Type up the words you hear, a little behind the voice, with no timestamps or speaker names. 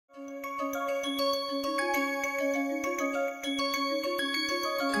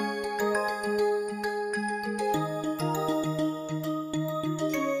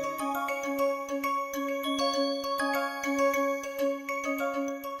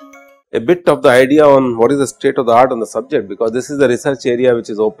a bit of the idea on what is the state of the art on the subject, because this is the research area which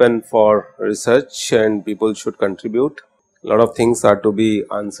is open for research and people should contribute. A lot of things are to be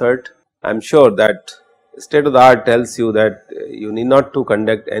answered. I am sure that state of the art tells you that you need not to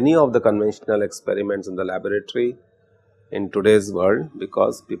conduct any of the conventional experiments in the laboratory in today's world,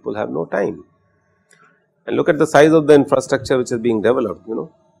 because people have no time. And look at the size of the infrastructure which is being developed,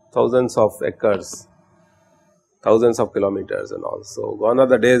 thousands of acres, thousands of kilometers and all. So, gone are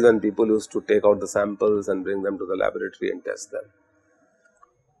the days when people used to take out the samples and bring them to the laboratory and test them.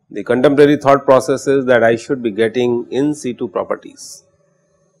 The contemporary thought process is that I should be getting in situ properties,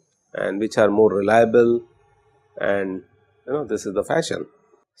 and which are more reliable, and this is the fashion.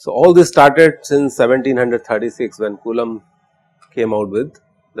 So, all this started since 1736 when Coulomb came out with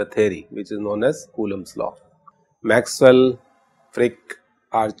the theory which is known as Coulomb's law. Maxwell, Frick,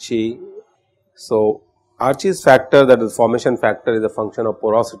 Archie. So, Archie's factor, that is formation factor, is a function of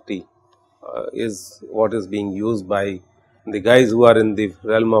porosity, is what is being used by the guys who are in the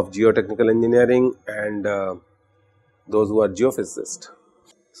realm of geotechnical engineering and those who are geophysicists.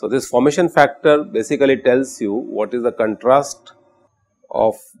 So, this formation factor basically tells you what is the contrast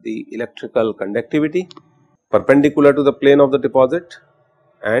of the electrical conductivity perpendicular to the plane of the deposit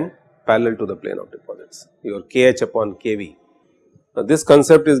and parallel to the plane of deposits, your Kh upon Kv. Now, this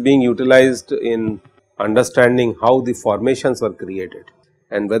concept is being utilized in understanding how the formations were created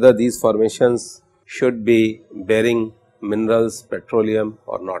and whether these formations should be bearing minerals, petroleum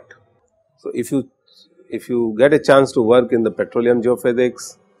or not. So, if you get a chance to work in the petroleum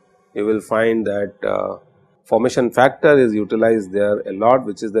geophysics, you will find that formation factor is utilized there a lot,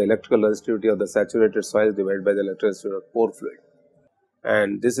 which is the electrical resistivity of the saturated soils divided by the electrical resistivity of pore fluid,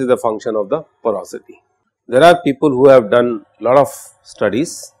 and this is the function of the porosity. There are people who have done lot of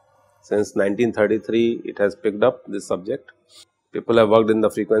studies. Since 1933 it has picked up this subject. People have worked in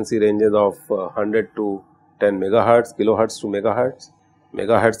the frequency ranges of 100 to 10 megahertz, kilohertz to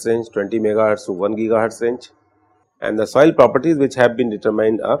megahertz range, 20 megahertz to 1 gigahertz range, and the soil properties which have been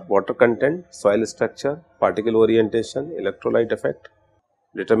determined are water content, soil structure, particle orientation, electrolyte effect,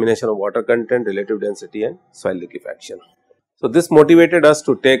 determination of water content, relative density and soil liquefaction. So, this motivated us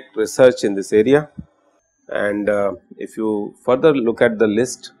to take research in this area, and if you further look at the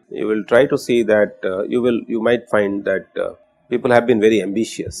list, you will try to see that you might find that people have been very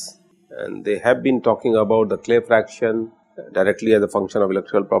ambitious, and they have been talking about the clay fraction directly as a function of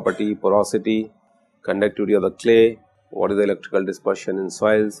electrical property, porosity, conductivity of the clay, what is the electrical dispersion in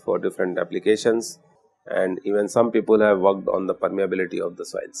soils for different applications, and even some people have worked on the permeability of the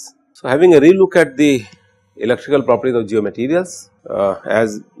soils. So, having a relook at the electrical properties of geomaterials,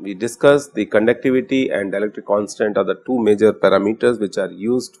 as we discussed, the conductivity and dielectric constant are the two major parameters which are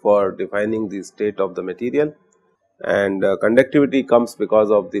used for defining the state of the material, and conductivity comes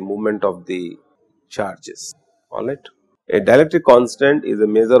because of the movement of the charges. Alright. A dielectric constant is a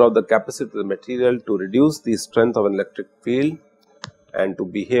measure of the capacity of the material to reduce the strength of an electric field and to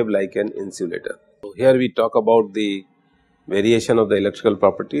behave like an insulator. So, here we talk about the variation of the electrical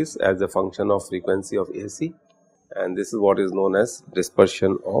properties as a function of frequency of AC, and this is what is known as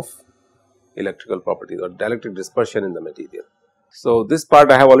dispersion of electrical properties or dielectric dispersion in the material. So, this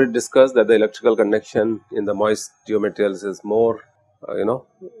part I have already discussed, that the electrical conduction in the moist geomaterials is more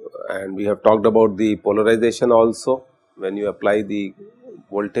and we have talked about the polarization also. When you apply the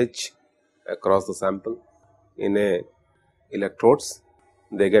voltage across the sample in a electrodes,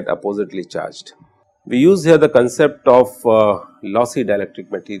 they get oppositely charged. We use here the concept of lossy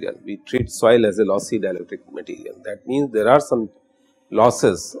dielectric material. We treat soil as a lossy dielectric material. That means there are some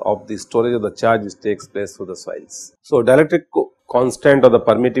losses of the storage of the charge which takes place through the soils. So, dielectric constant or the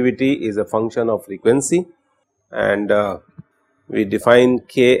permittivity is a function of frequency, and we define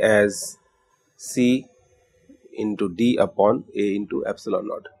K as C into D upon A into epsilon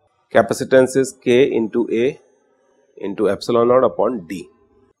naught. Capacitance is K into A into epsilon naught upon D.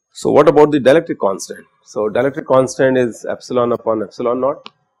 So, what about the dielectric constant? So, dielectric constant is epsilon upon epsilon naught.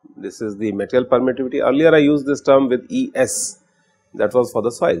 This is the material permittivity. Earlier I used this term with ES, that was for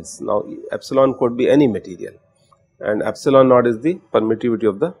the soils. Now, epsilon could be any material, and epsilon naught is the permittivity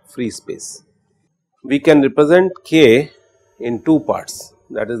of the free space. We can represent K in two parts,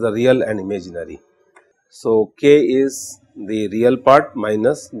 that is the real and imaginary. So, K is the real part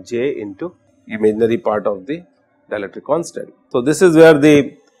minus J into imaginary part of the dielectric constant. So, this is where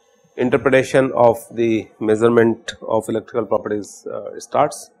the interpretation of the measurement of electrical properties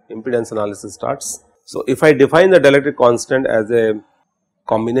starts, impedance analysis starts. So, if I define the dielectric constant as a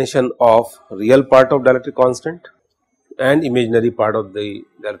combination of real part of dielectric constant and imaginary part of the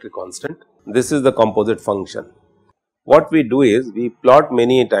dielectric constant, this is the composite function. what we do is we plot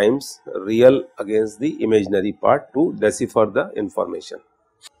many times real against the imaginary part to decipher the information.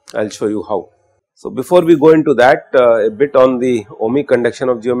 I will show you how. So, before we go into that, a bit on the ohmic conduction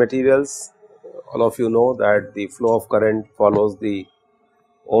of geomaterials. All of you know that the flow of current follows the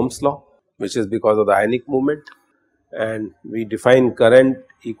Ohm's law, which is because of the ionic movement, and we define current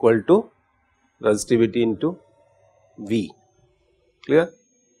equal to resistivity into V, clear.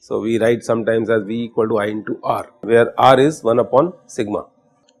 So, we write sometimes as V equal to I into R, where R is 1 upon sigma.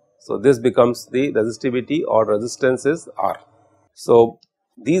 So, this becomes the resistivity or resistance is R. So,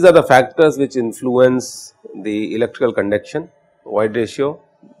 these are the factors which influence the electrical conduction, void ratio,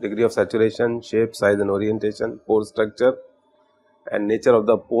 degree of saturation, shape, size and orientation, pore structure and nature of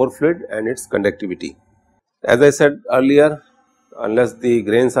the pore fluid and its conductivity. As I said earlier, unless the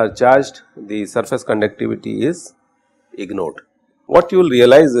grains are charged, the surface conductivity is ignored. What you will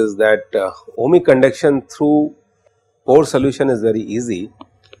realize is that ohmic conduction through pore solution is very easy,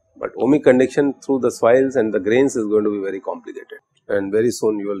 but ohmic conduction through the soils and the grains is going to be very complicated, and very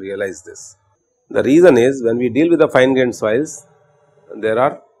soon you will realize this. The reason is, when we deal with the fine grained soils, there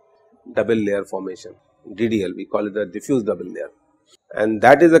are double layer formation, DDL, we call it the diffuse double layer, and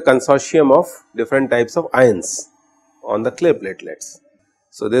that is a consortium of different types of ions on the clay platelets.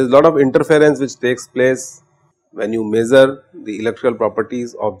 So, there is a lot of interference which takes place when you measure the electrical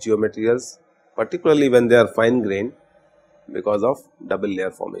properties of geomaterials, particularly when they are fine grained, because of double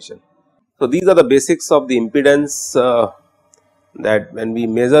layer formation. So, these are the basics of the impedance, that when we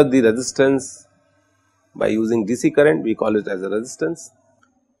measure the resistance by using DC current, we call it as a resistance.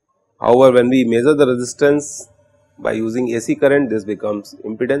 However, when we measure the resistance by using AC current, this becomes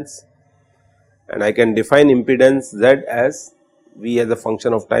impedance, and I can define impedance Z as V as a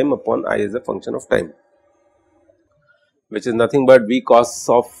function of time upon I as a function of time, which is nothing but V cos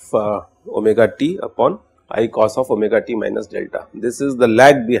of omega t upon I cos of omega t minus delta. This is the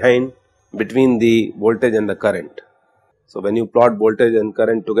lag behind between the voltage and the current. So, when you plot voltage and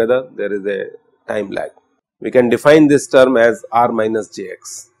current together, there is a time lag. We can define this term as R minus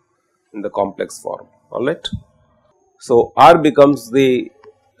Jx in the complex form, alright. So, R becomes the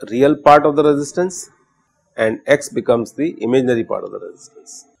real part of the resistance and X becomes the imaginary part of the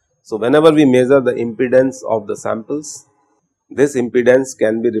resistance. So, whenever we measure the impedance of the samples, this impedance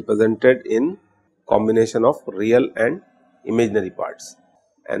can be represented in combination of real and imaginary parts,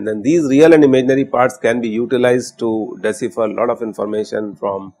 and then these real and imaginary parts can be utilized to decipher a lot of information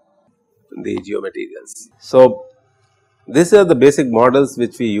from the geomaterials. So, these are the basic models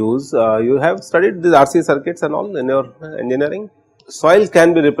which we use. You have studied these RC circuits and all in your engineering. Soil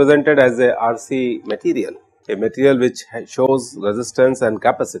can be represented as a RC material, a material which shows resistance and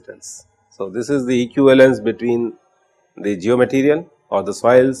capacitance. So, this is the equivalence between the geomaterial or the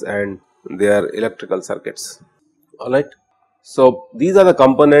soils and their electrical circuits, alright. So, these are the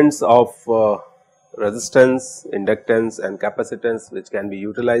components of resistance, inductance and capacitance which can be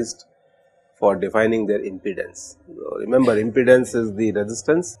utilized for defining their impedance. So, remember, impedance is the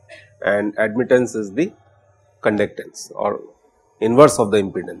resistance and admittance is the conductance or inverse of the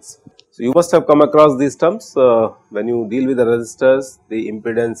impedance. So, you must have come across these terms when you deal with the resistors, the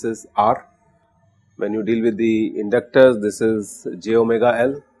impedance is R. When you deal with the inductors, this is j omega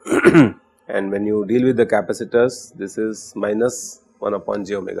L and when you deal with the capacitors, this is minus 1 upon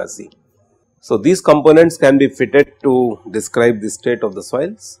j omega C. So, these components can be fitted to describe the state of the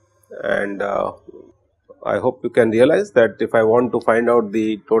soils, and I hope you can realize that if I want to find out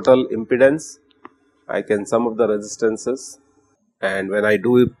the total impedance, I can sum up the resistances, and when I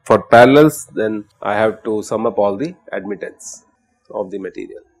do it for parallels, then I have to sum up all the admittance of the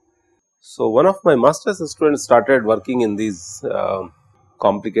material. So, one of my master's students started working in these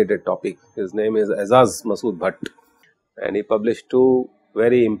complicated topic. His name is Azaz Masood Bhatt, and he published two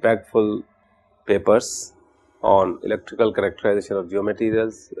very impactful papers on electrical characterization of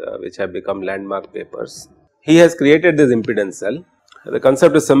geomaterials, which have become landmark papers. He has created this impedance cell. The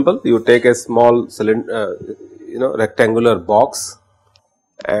concept is simple. You take a small cylinder, rectangular box,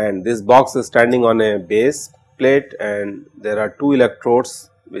 and this box is standing on a base plate, and there are two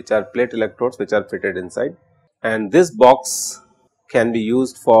electrodes which are plate electrodes which are fitted inside, and this box can be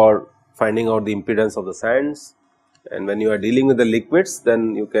used for finding out the impedance of the sands. And when you are dealing with the liquids,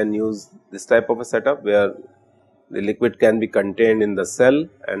 then you can use this type of a setup where the liquid can be contained in the cell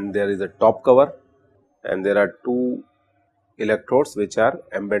and there is a top cover and there are two electrodes which are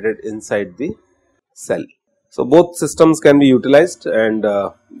embedded inside the cell. So, both systems can be utilized, and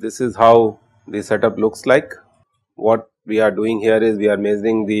this is how the setup looks like. What we are doing here is we are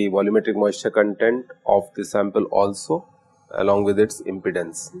measuring the volumetric moisture content of the sample also along with its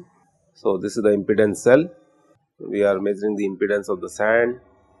impedance. So, this is the impedance cell we are measuring the impedance of the sand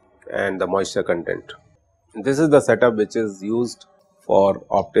and the moisture content. This is the setup which is used for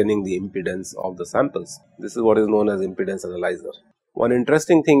obtaining the impedance of the samples. This is what is known as impedance analyzer. One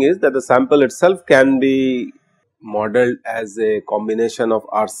interesting thing is that the sample itself can be modeled as a combination of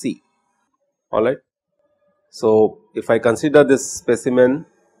RC. Alright. So, if I consider this specimen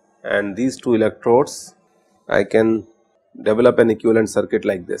and these two electrodes, I can develop an equivalent circuit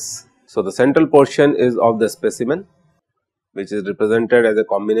like this. So, the central portion is of the specimen, which is represented as a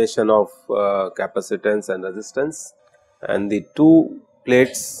combination of capacitance and resistance, and the two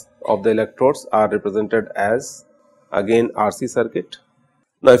plates of the electrodes are represented as again RC circuit.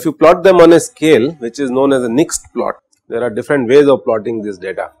 Now, if you plot them on a scale which is known as a mixed plot, there are different ways of plotting this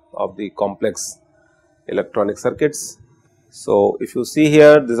data of the complex electronic circuits. So, if you see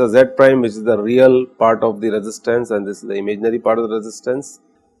here, this is Z prime, which is the real part of the resistance, and this is the imaginary part of the resistance.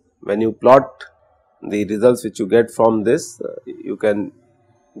 When you plot the results which you get from this, you can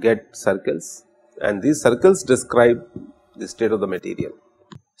get circles, and these circles describe the state of the material.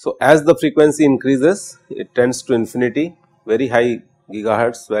 So, as the frequency increases, it tends to infinity, very high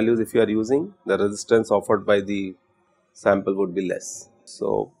gigahertz values if you are using, the resistance offered by the sample would be less.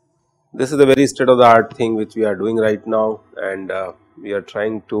 So, this is a very state of the art thing which we are doing right now, and we are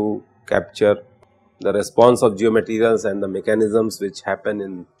trying to capture the response of geomaterials and the mechanisms which happen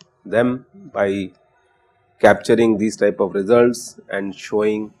in them by capturing these type of results and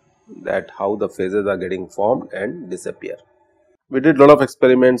showing that how the phases are getting formed and disappear. We did lot of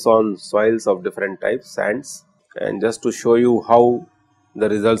experiments on soils of different types, sands, and just to show you how the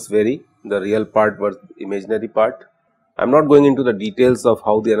results vary, the real part versus imaginary part. I am not going into the details of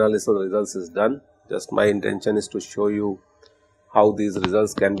how the analysis of the results is done, just my intention is to show you how these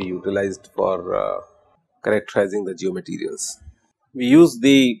results can be utilized for characterizing the geomaterials. We use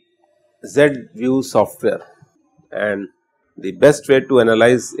the Z-view software, and the best way to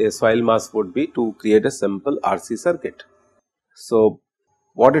analyze a soil mass would be to create a simple RC circuit. So,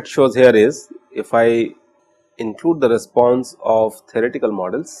 what it shows here is, if I include the response of theoretical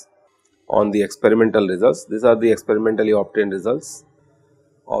models on the experimental results, these are the experimentally obtained results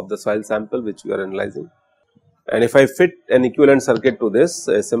of the soil sample which we are analyzing, and if I fit an equivalent circuit to this,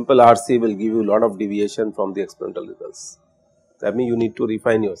 a simple RC will give you a lot of deviation from the experimental results. That means you need to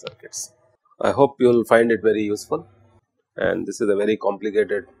refine your circuits. I hope you will find it very useful, and this is a very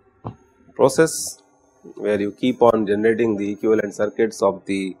complicated process where you keep on generating the equivalent circuits of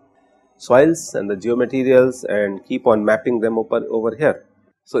the soils and the geomaterials and keep on mapping them over here.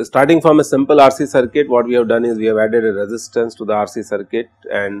 So, starting from a simple RC circuit, what we have done is we have added a resistance to the RC circuit,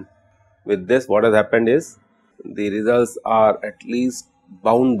 and with this what has happened is the results are at least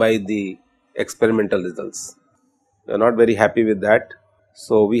bound by the experimental results. We are not very happy with that.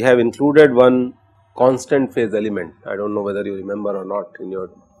 So, we have included one constant phase element. I do not know whether you remember or not, in your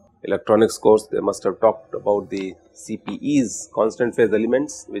electronics course they must have talked about the CPEs, constant phase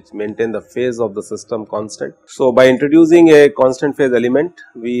elements, which maintain the phase of the system constant. So, by introducing a constant phase element,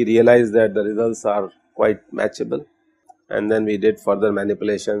 we realized that the results are quite matchable, and then we did further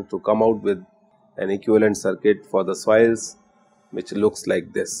manipulation to come out with an equivalent circuit for the soils which looks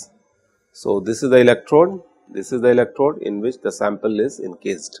like this. So, this is the electrode, this is the electrode in which the sample is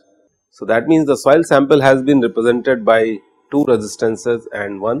encased. So, that means the soil sample has been represented by two resistances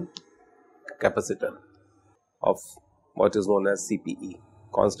and one capacitor of what is known as CPE,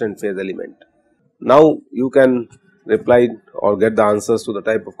 constant phase element. Now, you can reply or get the answers to the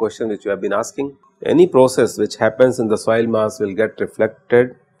type of question which you have been asking. Any process which happens in the soil mass will get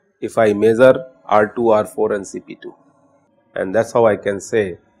reflected if I measure R2, R4 and CP2, and that is how I can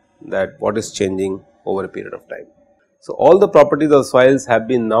say that what is changing over a period of time. So, all the properties of soils have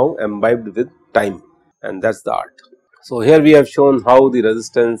been now imbibed with time, and that is the art. So, here we have shown how the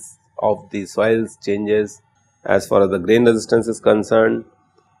resistance of the soils changes as far as the grain resistance is concerned.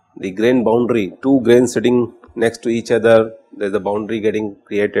 The grain boundary, two grains sitting next to each other, there is a boundary getting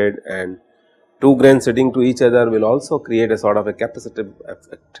created, and two grains sitting to each other will also create a sort of a capacitive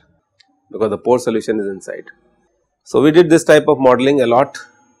effect because the pore solution is inside. So, we did this type of modeling a lot,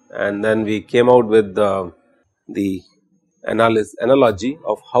 and then we came out with the analogy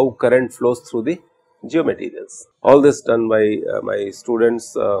of how current flows through the geomaterials. All this done by my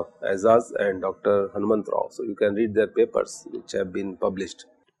students Azaz and Dr. Hanumant Rao. So, you can read their papers which have been published.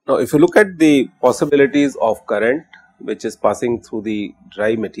 Now, if you look at the possibilities of current which is passing through the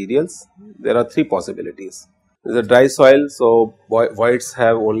dry materials, there are three possibilities. There is a dry soil, so voids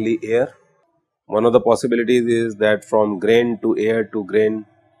have only air. One of the possibilities is that from grain to air to grain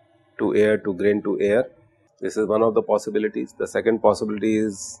to air to grain to air. This is one of the possibilities. The second possibility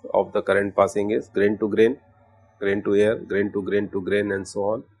is of the current passing is grain to grain, grain to air, grain to grain to grain and so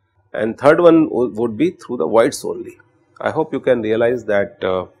on. And third one would be through the voids only. I hope you can realize that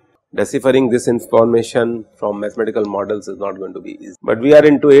deciphering this information from mathematical models is not going to be easy, but we are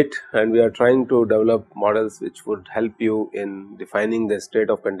into it and we are trying to develop models which would help you in defining the state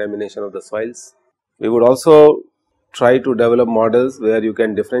of contamination of the soils. We would also try to develop models where you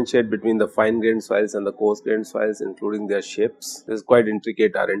can differentiate between the fine grained soils and the coarse grained soils, including their shapes. This is quite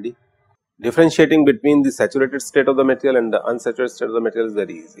intricate R&D. Differentiating between the saturated state of the material and the unsaturated state of the material is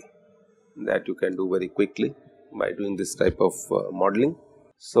very easy. That you can do very quickly by doing this type of modeling.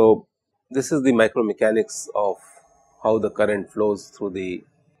 So, this is the micromechanics of how the current flows through the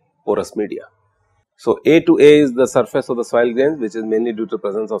porous media. So, A to A is the surface of the soil grains, which is mainly due to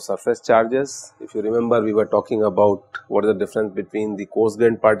presence of surface charges. If you remember, we were talking about what is the difference between the coarse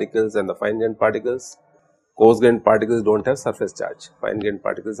grained particles and the fine grained particles. Coarse grained particles do not have surface charge, fine grained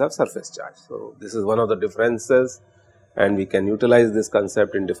particles have surface charge. So, this is one of the differences, and we can utilize this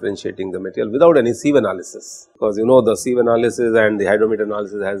concept in differentiating the material without any sieve analysis, because you know the sieve analysis and the hydrometer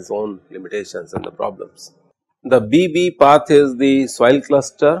analysis has its own limitations and the problems. The BB path is the soil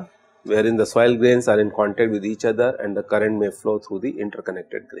cluster, wherein the soil grains are in contact with each other and the current may flow through the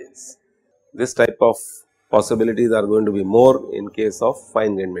interconnected grains. This type of possibilities are going to be more in case of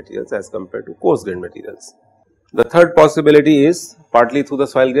fine grained materials as compared to coarse grained materials. The third possibility is partly through the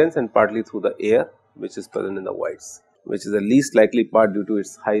soil grains and partly through the air, which is present in the voids, which is the least likely part due to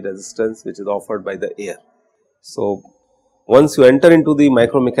its high resistance which is offered by the air. So, once you enter into the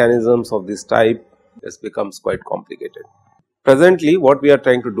micromechanisms of this type, this becomes quite complicated. Presently, what we are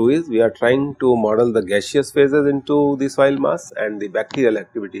trying to do is, we are trying to model the gaseous phases into the soil mass and the bacterial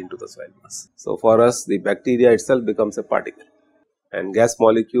activity into the soil mass. So, for us the bacteria itself becomes a particle and gas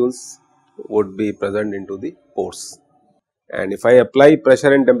molecules would be present into the pores. And if I apply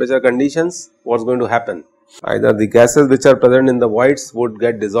pressure and temperature conditions, what is going to happen? Either the gases which are present in the voids would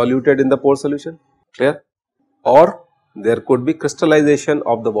get dissoluted in the pore solution, clear, or there could be crystallization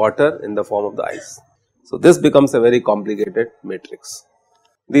of the water in the form of the ice. So, this becomes a very complicated matrix.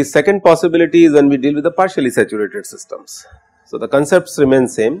 The second possibility is when we deal with the partially saturated systems. So, the concepts remain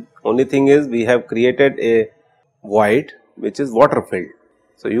same, only thing is we have created a void which is water filled.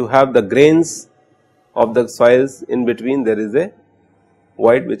 So, you have the grains of the soils, in between there is a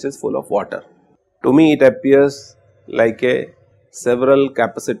void which is full of water. To me it appears like a several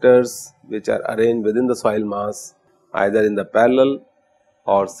capacitors which are arranged within the soil mass either in the parallel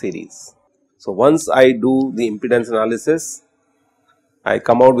or series. So, once I do the impedance analysis, I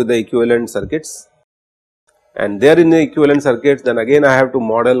come out with the equivalent circuits, and there in the equivalent circuits then again I have to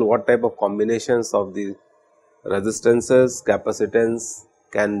model what type of combinations of the resistances, capacitance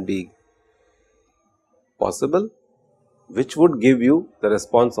can be possible, which would give you the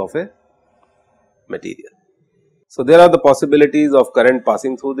response of a material. So, there are the possibilities of current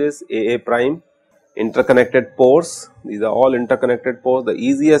passing through this AA prime, interconnected pores, these are all interconnected pores, the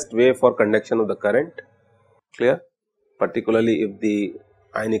easiest way for conduction of the current, clear, particularly if the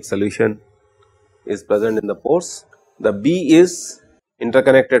ionic solution is present in the pores. The B is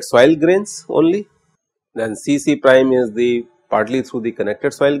interconnected soil grains only, then CC prime is the partly through the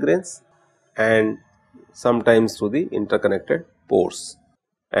connected soil grains and sometimes through the interconnected pores,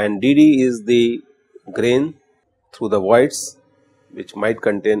 and DD is the grain through the voids which might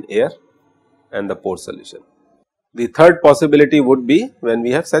contain air and the pore solution. The third possibility would be when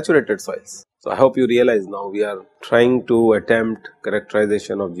we have saturated soils. So, I hope you realize now we are trying to attempt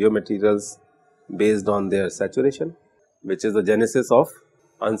characterization of geomaterials based on their saturation, which is the genesis of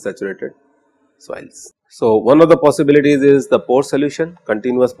unsaturated soils. So, one of the possibilities is the pore solution,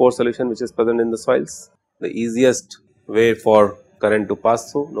 continuous pore solution which is present in the soils, the easiest way for current to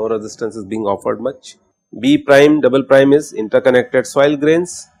pass through, no resistance is being offered much. B prime double prime is interconnected soil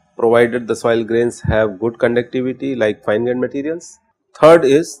grains, provided the soil grains have good conductivity like fine grained materials. Third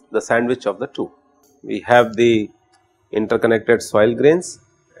is the sandwich of the two. We have the interconnected soil grains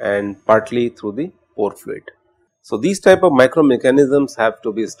and partly through the pore fluid. So, these type of micromechanisms have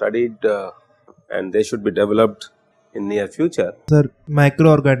to be studied and they should be developed in near future. Sir,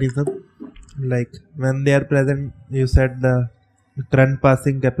 microorganism, like when they are present, you said the current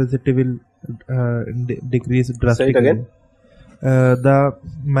passing capacity will decrease drastically. Say it again. The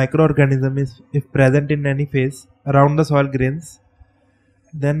microorganism is if present in any phase around the soil grains,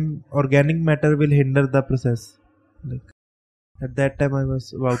 then organic matter will hinder the process. Like at that time I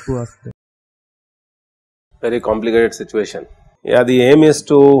was about to ask that. Very complicated situation. Yeah, the aim is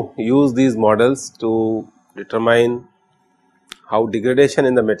to use these models to determine how degradation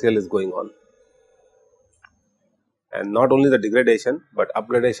in the material is going on, and not only the degradation but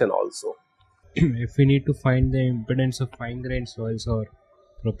upgradation also. if we need to find the impedance of fine grained soils or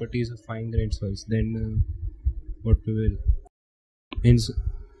properties of fine grained soils, then what we will means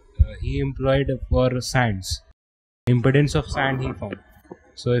he employed for sands, impedance of sand he found.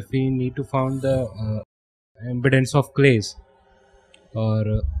 So if we need to find the impedance of clays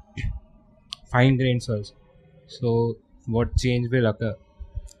or fine grained soils, so what change will occur?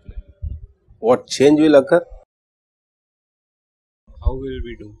 What change will occur? How will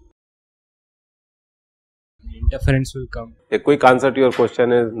we do? Interference will come. A quick answer to your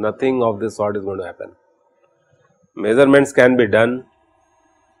question is nothing of this sort is going to happen. Measurements can be done.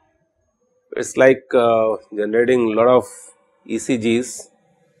 It's like generating a lot of ECGs,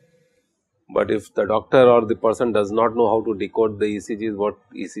 but if the doctor or the person does not know how to decode the ECGs, what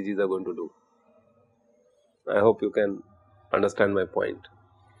ECGs are going to do? I hope you can understand my point.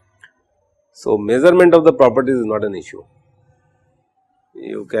 So, measurement of the properties is not an issue.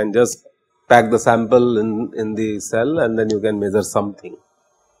 You can just pack the sample in the cell and then you can measure something.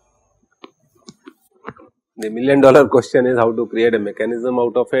 The $1,000,000 question is how to create a mechanism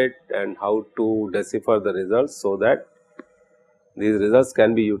out of it and how to decipher the results, so that these results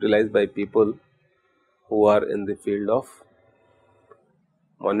can be utilized by people who are in the field of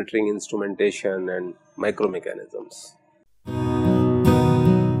monitoring instrumentation and micromechanisms.